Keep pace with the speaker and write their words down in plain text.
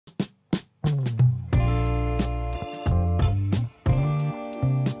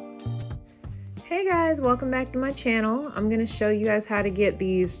guys, welcome back to my channel. I'm gonna show you guys how to get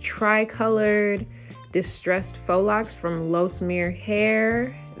these tri-colored distressed faux locks from Losmoeer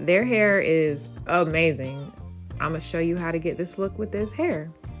hair. Their hair is amazing. I'm gonna show you how to get this look with this hair.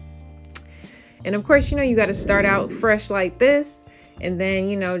 And of course, you know, you got to start out fresh like this, and then,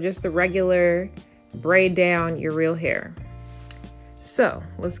 you know, just the regular braid down your real hair. So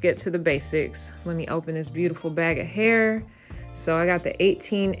let's get to the basics. Let me open this beautiful bag of hair. So I got the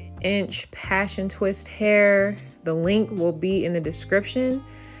 18-inch passion twist hair. The link will be in the description.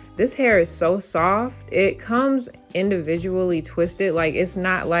 This hair is so soft. It comes individually twisted. Like, it's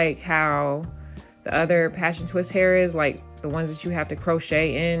not like how the other passion twist hair is, like the ones that you have to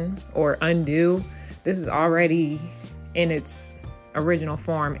crochet in or undo. This is already in its original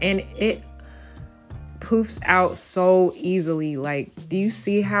form, and it poofs out so easily. Like, do you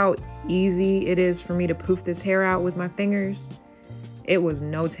see how easy it is for me to poof this hair out with my fingers? It was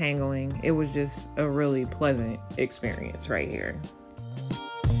no tangling. It was just a really pleasant experience right here.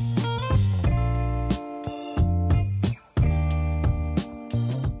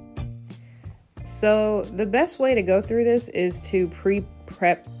 So the best way to go through this is to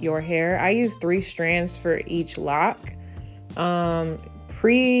pre-prep your hair. I use 3 strands for each lock.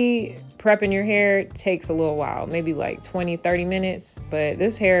 Pre-prepping your hair takes a little while, maybe like 20-30 minutes, but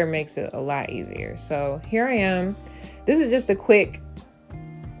this hair makes it a lot easier. So here I am. This is just a quick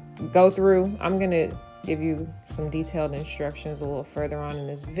go through. I'm gonna give you some detailed instructions a little further on in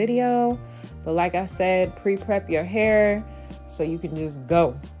this video, but like I said, pre-prep your hair so you can just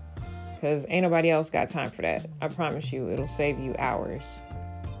go, because ain't nobody else got time for that. I promise you, it'll save you hours.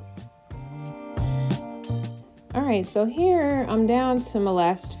 All right, so here I'm down to my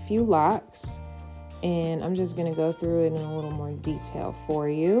last few locks, and I'm just gonna go through it in a little more detail for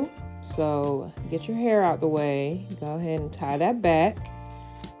you. So get your hair out the way, go ahead and tie that back.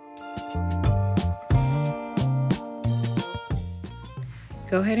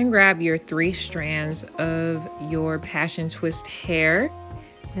 Go ahead and grab your 3 strands of your passion twist hair.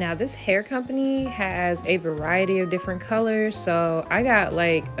 Now this hair company has a variety of different colors, so I got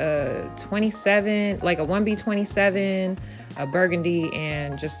like a 27, like a 1B27, a burgundy,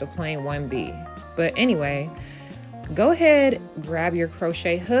 and just a plain 1B. But anyway, go ahead, grab your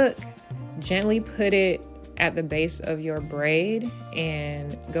crochet hook, gently put it at the base of your braid,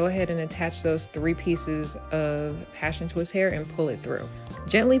 and go ahead and attach those 3 pieces of passion twist hair and pull it through.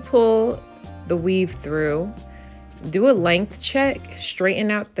 Gently pull the weave through. Do a length check,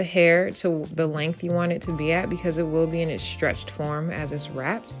 straighten out the hair to the length you want it to be at, because it will be in its stretched form as it's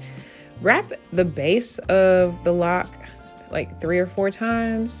wrapped. Wrap the base of the lock like 3 or 4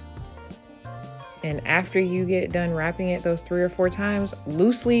 times. And after you get done wrapping it those 3 or 4 times,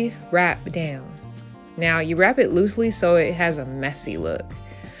 loosely wrap down. Now you wrap it loosely so it has a messy look,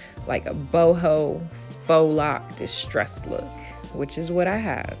 like a boho faux lock distressed look, which is what I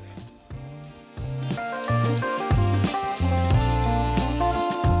have.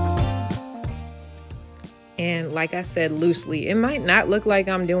 And like I said, loosely. It might not look like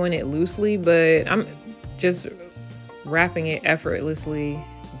I'm doing it loosely, but I'm just wrapping it effortlessly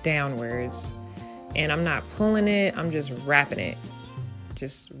downwards. And I'm not pulling it, I'm just wrapping it.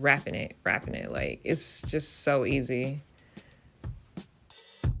 Just wrapping it. Like, it's just so easy.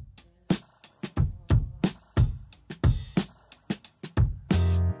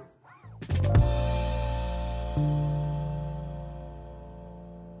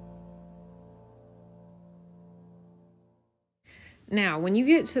 Now, when you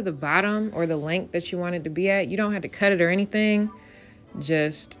get to the bottom or the length that you want it to be at, you don't have to cut it or anything.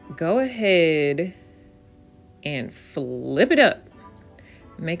 Just go ahead and flip it up.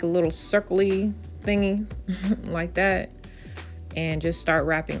 Make a little circly thingy like that, and just start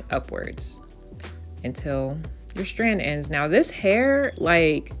wrapping upwards until your strand ends. Now this hair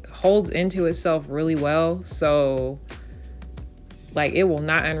like holds into itself really well, so like it will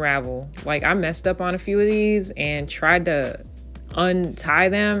not unravel. Like, I messed up on a few of these and tried to untie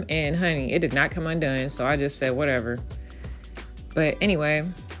them, and honey, it did not come undone, so I just said whatever. But anyway,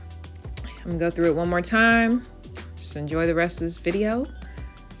 I'm gonna go through it one more time. Just enjoy the rest of this video,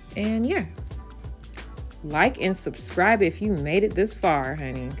 and yeah, like and subscribe if you made it this far,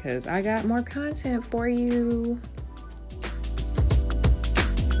 honey, because I got more content for you.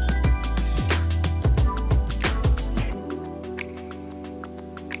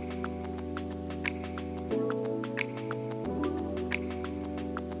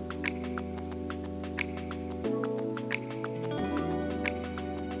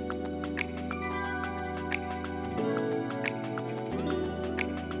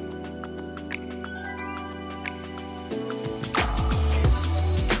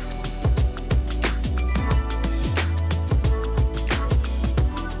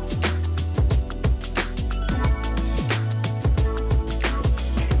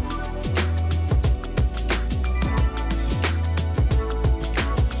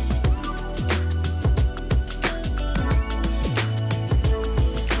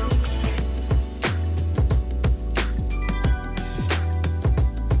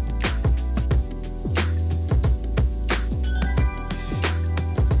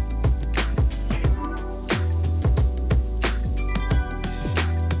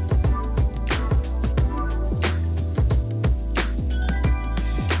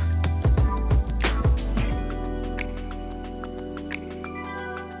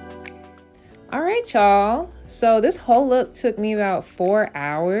 right, y'all. So this whole look took me about 4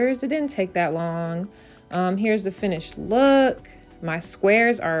 hours. It didn't take that long. Here's the finished look. My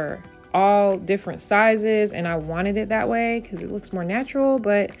squares are all different sizes, and I wanted it that way because it looks more natural.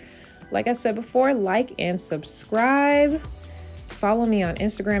 But like I said before, like and subscribe. Follow me on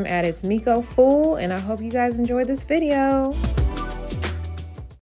Instagram at ItsMikoFool, and I hope you guys enjoyed this video.